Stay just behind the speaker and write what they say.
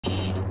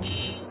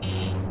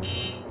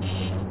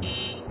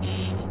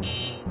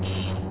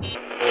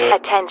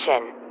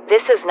Attention,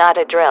 this is not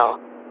a drill.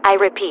 I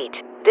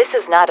repeat, this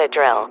is not a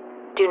drill.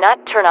 Do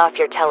not turn off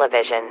your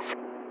televisions.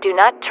 Do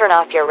not turn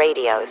off your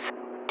radios.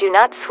 Do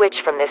not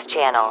switch from this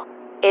channel.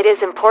 It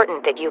is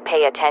important that you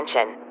pay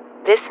attention.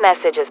 This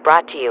message is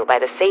brought to you by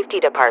the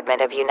Safety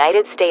Department of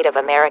United States of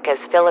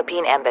America's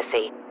Philippine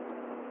Embassy.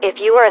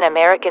 If you are an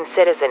American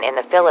citizen in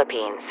the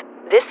Philippines,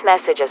 this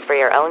message is for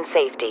your own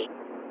safety.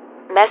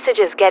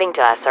 Messages getting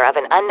to us are of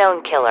an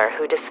unknown killer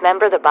who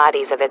dismember the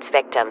bodies of its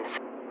victims.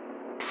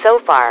 So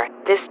far,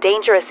 this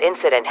dangerous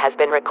incident has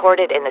been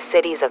recorded in the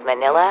cities of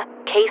Manila,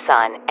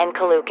 Quezon, and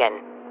Caloocan.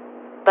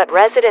 But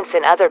residents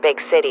in other big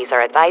cities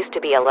are advised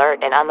to be alert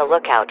and on the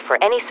lookout for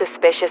any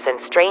suspicious and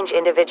strange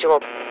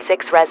individual.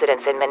 6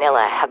 residents in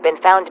Manila have been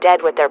found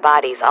dead with their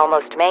bodies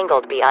almost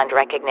mangled beyond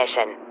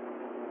recognition.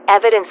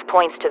 Evidence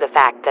points to the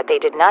fact that they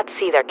did not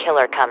see their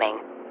killer coming.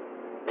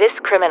 This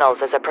criminal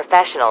is a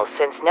professional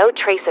since no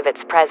trace of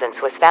its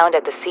presence was found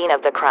at the scene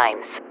of the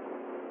crimes.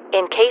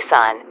 In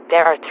Quezon,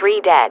 there are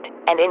 3 dead,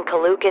 and in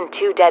Caloocan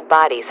 2 dead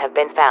bodies have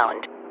been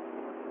found.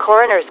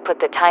 Coroners put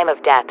the time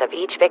of death of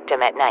each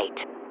victim at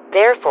night.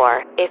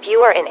 Therefore, if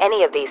you are in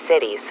any of these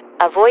cities,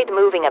 avoid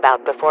moving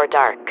about before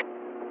dark.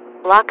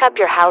 Lock up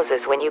your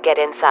houses when you get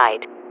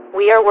inside.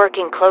 We are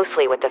working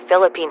closely with the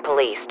Philippine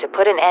Police to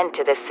put an end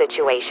to this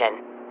situation.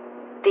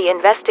 The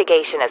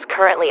investigation is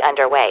currently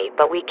underway,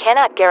 but we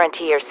cannot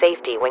guarantee your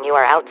safety when you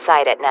are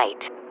outside at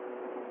night.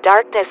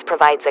 Darkness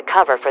provides a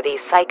cover for these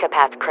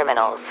psychopath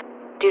criminals.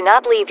 Do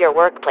not leave your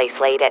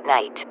workplace late at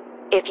night.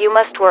 If you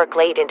must work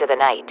late into the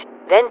night,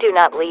 then do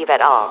not leave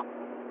at all.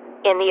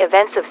 In the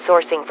events of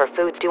sourcing for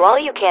foods, do all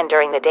you can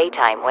during the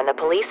daytime when the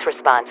police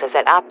response is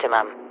at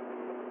optimum.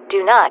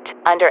 Do not,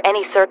 under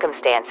any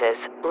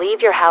circumstances,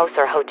 leave your house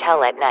or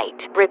hotel at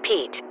night.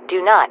 Repeat,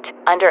 do not,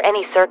 under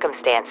any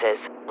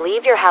circumstances,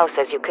 leave your house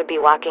as you could be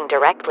walking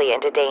directly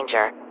into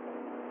danger.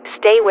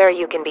 Stay where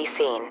you can be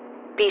seen.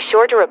 Be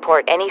sure to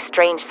report any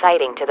strange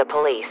sighting to the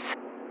police.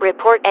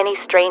 Report any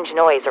strange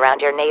noise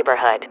around your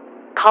neighborhood.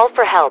 Call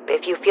for help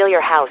if you feel your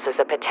house is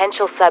a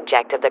potential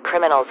subject of the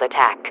criminal's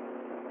attack.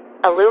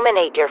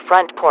 Illuminate your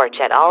front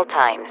porch at all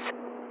times.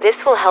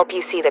 This will help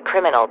you see the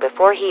criminal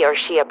before he or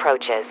she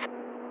approaches.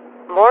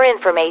 More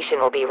information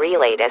will be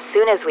relayed as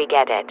soon as we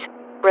get it.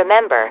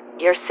 Remember,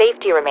 your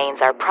safety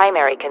remains our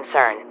primary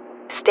concern.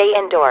 Stay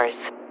indoors.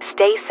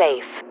 Stay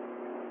safe.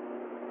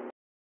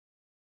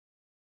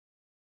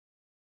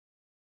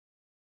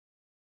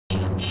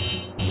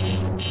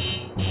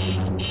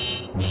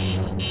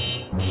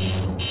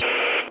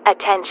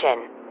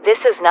 Attention,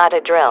 this is not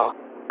a drill.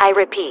 I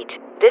repeat,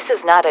 this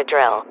is not a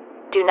drill.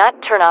 Do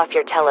not turn off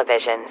your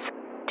televisions.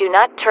 Do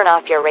not turn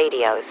off your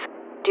radios.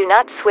 Do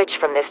not switch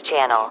from this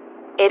channel.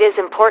 It is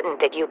important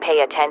that you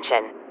pay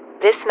attention.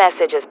 This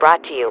message is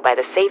brought to you by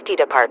the Safety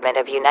Department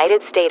of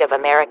United States of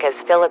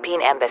America's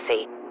Philippine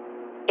Embassy.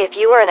 If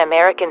you are an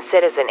American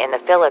citizen in the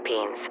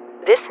Philippines,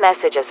 this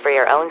message is for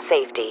your own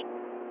safety.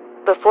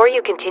 Before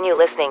you continue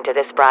listening to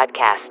this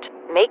broadcast,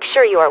 make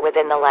sure you are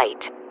within the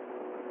light.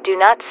 Do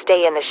not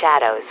stay in the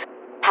shadows.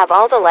 Have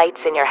all the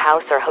lights in your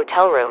house or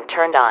hotel room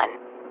turned on.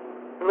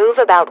 Move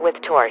about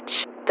with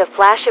torch. The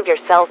flash of your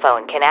cell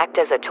phone can act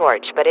as a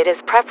torch, but it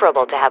is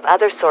preferable to have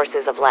other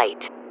sources of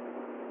light.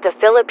 The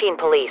Philippine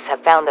police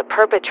have found the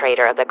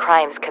perpetrator of the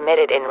crimes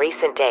committed in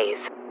recent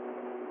days.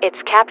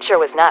 Its capture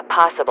was not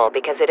possible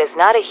because it is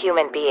not a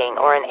human being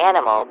or an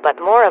animal, but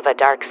more of a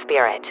dark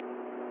spirit.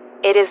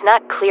 It is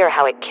not clear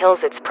how it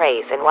kills its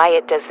prey and why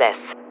it does this.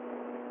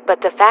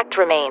 But the fact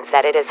remains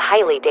that it is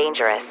highly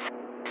dangerous.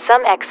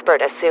 Some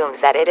expert assumes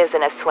that it is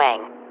an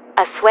aswang.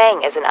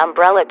 Aswang is an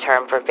umbrella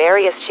term for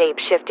various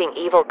shape-shifting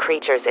evil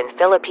creatures in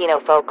Filipino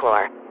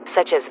folklore,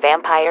 such as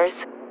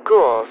vampires,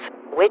 ghouls,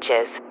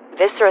 witches,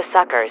 viscera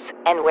suckers,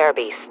 and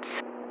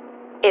werebeasts.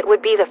 It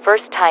would be the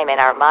first time in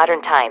our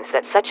modern times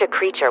that such a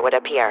creature would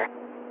appear.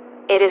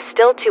 It is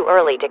still too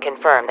early to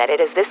confirm that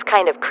it is this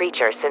kind of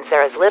creature since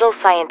there is little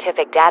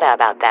scientific data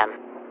about them.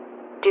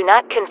 Do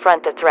not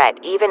confront the threat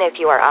even if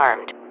you are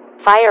armed.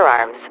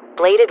 Firearms,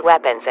 bladed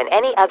weapons and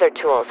any other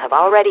tools have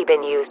already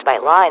been used by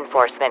law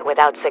enforcement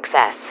without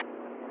success.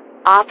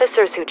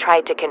 Officers who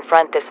tried to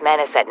confront this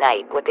menace at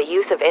night with the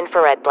use of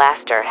infrared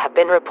blaster have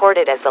been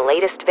reported as the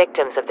latest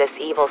victims of this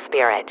evil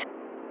spirit.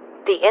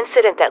 The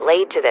incident that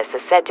led to this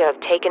is said to have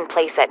taken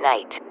place at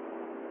night.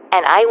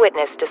 An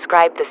eyewitness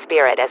described the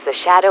spirit as the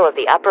shadow of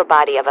the upper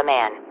body of a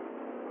man.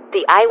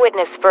 The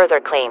eyewitness further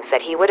claims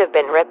that he would have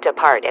been ripped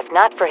apart if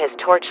not for his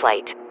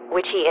torchlight,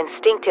 which he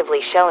instinctively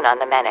shone on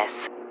the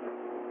menace.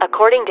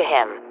 According to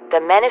him,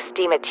 the menace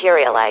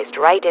dematerialized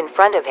right in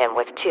front of him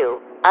with 2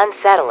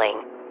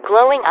 unsettling,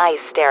 glowing eyes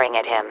staring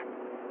at him.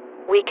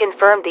 We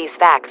confirmed these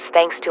facts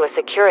thanks to a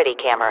security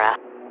camera.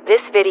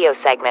 This video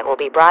segment will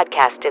be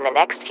broadcast in the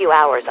next few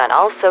hours on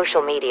all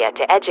social media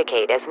to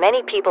educate as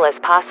many people as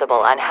possible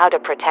on how to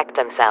protect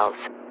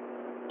themselves.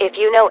 If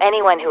you know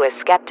anyone who is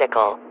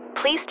skeptical,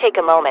 please take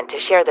a moment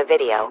to share the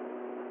video.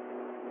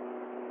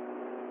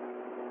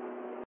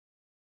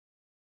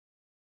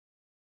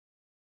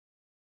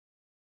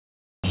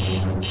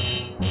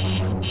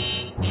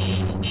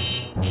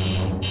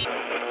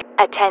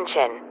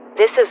 Attention,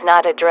 this is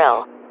not a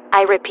drill.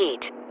 I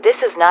repeat,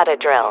 this is not a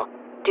drill.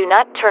 Do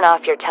not turn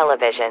off your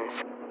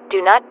televisions.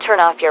 Do not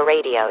turn off your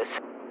radios.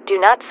 Do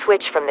not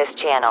switch from this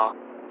channel.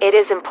 It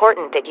is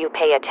important that you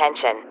pay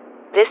attention.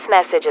 This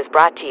message is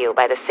brought to you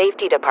by the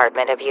Safety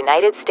Department of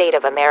United States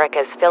of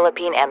America's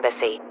Philippine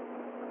Embassy.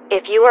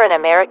 If you are an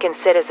American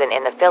citizen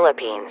in the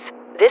Philippines,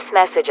 this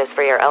message is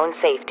for your own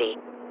safety.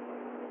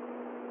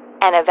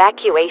 An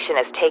evacuation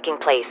is taking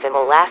place and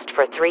will last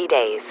for 3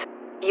 days.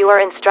 You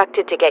are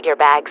instructed to get your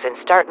bags and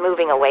start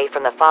moving away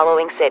from the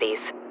following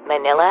cities: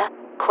 Manila,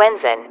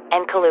 Quezon,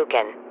 and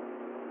Caloocan.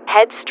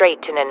 Head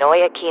straight to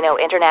NINOY AQUINO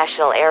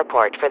International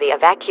Airport for the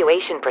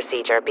evacuation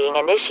procedure being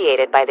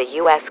initiated by the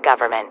U.S.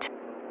 government.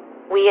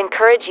 We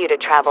encourage you to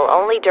travel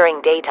only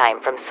during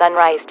daytime from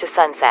sunrise to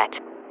sunset.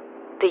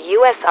 The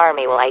U.S.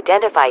 Army will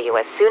identify you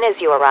as soon as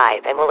you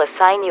arrive and will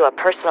assign you a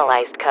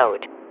personalized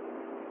code.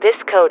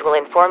 This code will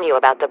inform you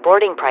about the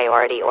boarding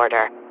priority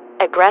order.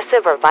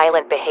 Aggressive or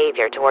violent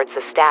behavior towards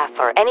the staff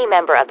or any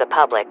member of the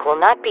public will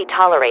not be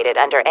tolerated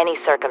under any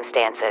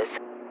circumstances.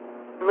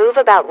 Move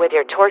about with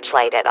your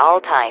torchlight at all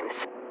times.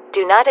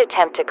 Do not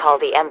attempt to call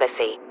the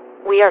embassy.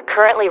 We are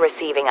currently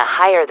receiving a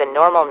higher than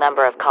normal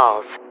number of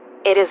calls.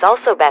 It is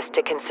also best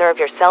to conserve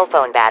your cell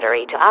phone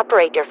battery to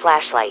operate your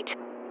flashlight.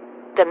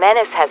 The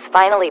menace has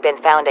finally been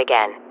found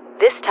again,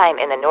 this time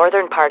in the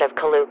northern part of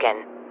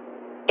Caloocan.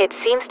 It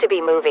seems to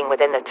be moving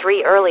within the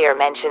 3 earlier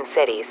mentioned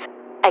cities.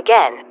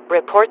 Again,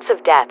 reports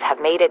of death have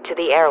made it to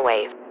the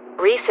airwave.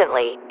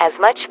 Recently, as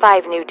much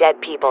 5 new dead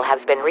people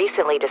have been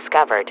recently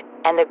discovered,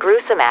 and the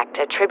gruesome act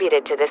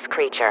attributed to this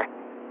creature.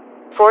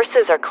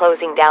 Forces are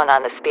closing down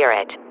on the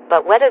spirit,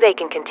 but whether they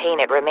can contain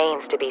it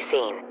remains to be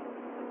seen.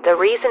 The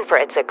reason for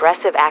its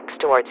aggressive acts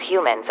towards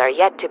humans are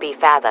yet to be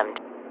fathomed.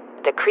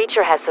 The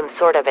creature has some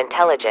sort of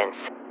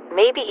intelligence,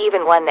 maybe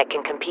even one that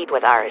can compete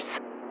with ours.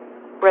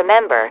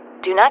 Remember,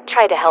 do not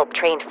try to help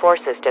trained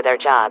forces do their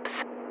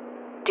jobs.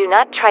 Do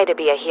not try to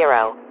be a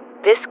hero.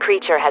 This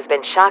creature has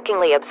been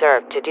shockingly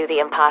observed to do the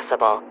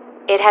impossible.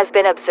 It has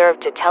been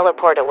observed to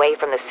teleport away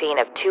from the scene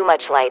of too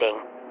much lighting.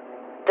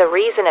 The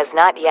reason is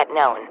not yet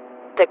known.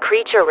 The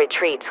creature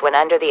retreats when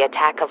under the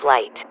attack of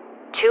light.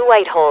 2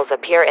 white holes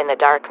appear in the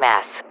dark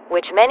mass,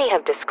 which many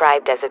have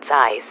described as its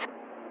eyes.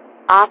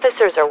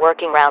 Officers are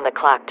working round the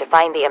clock to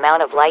find the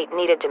amount of light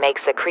needed to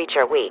make the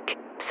creature weak,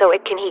 so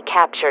it can be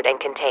captured and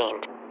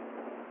contained.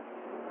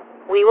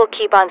 We will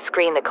keep on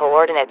screen the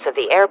coordinates of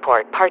the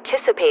airport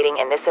participating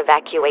in this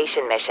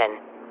evacuation mission.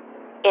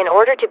 In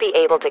order to be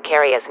able to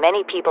carry as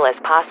many people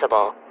as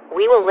possible,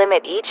 we will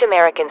limit each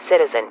American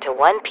citizen to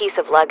 1 piece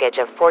of luggage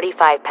of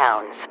 45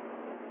 pounds.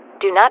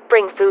 Do not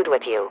bring food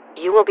with you.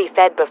 You will be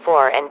fed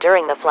before and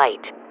during the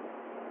flight.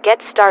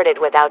 Get started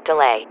without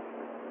delay.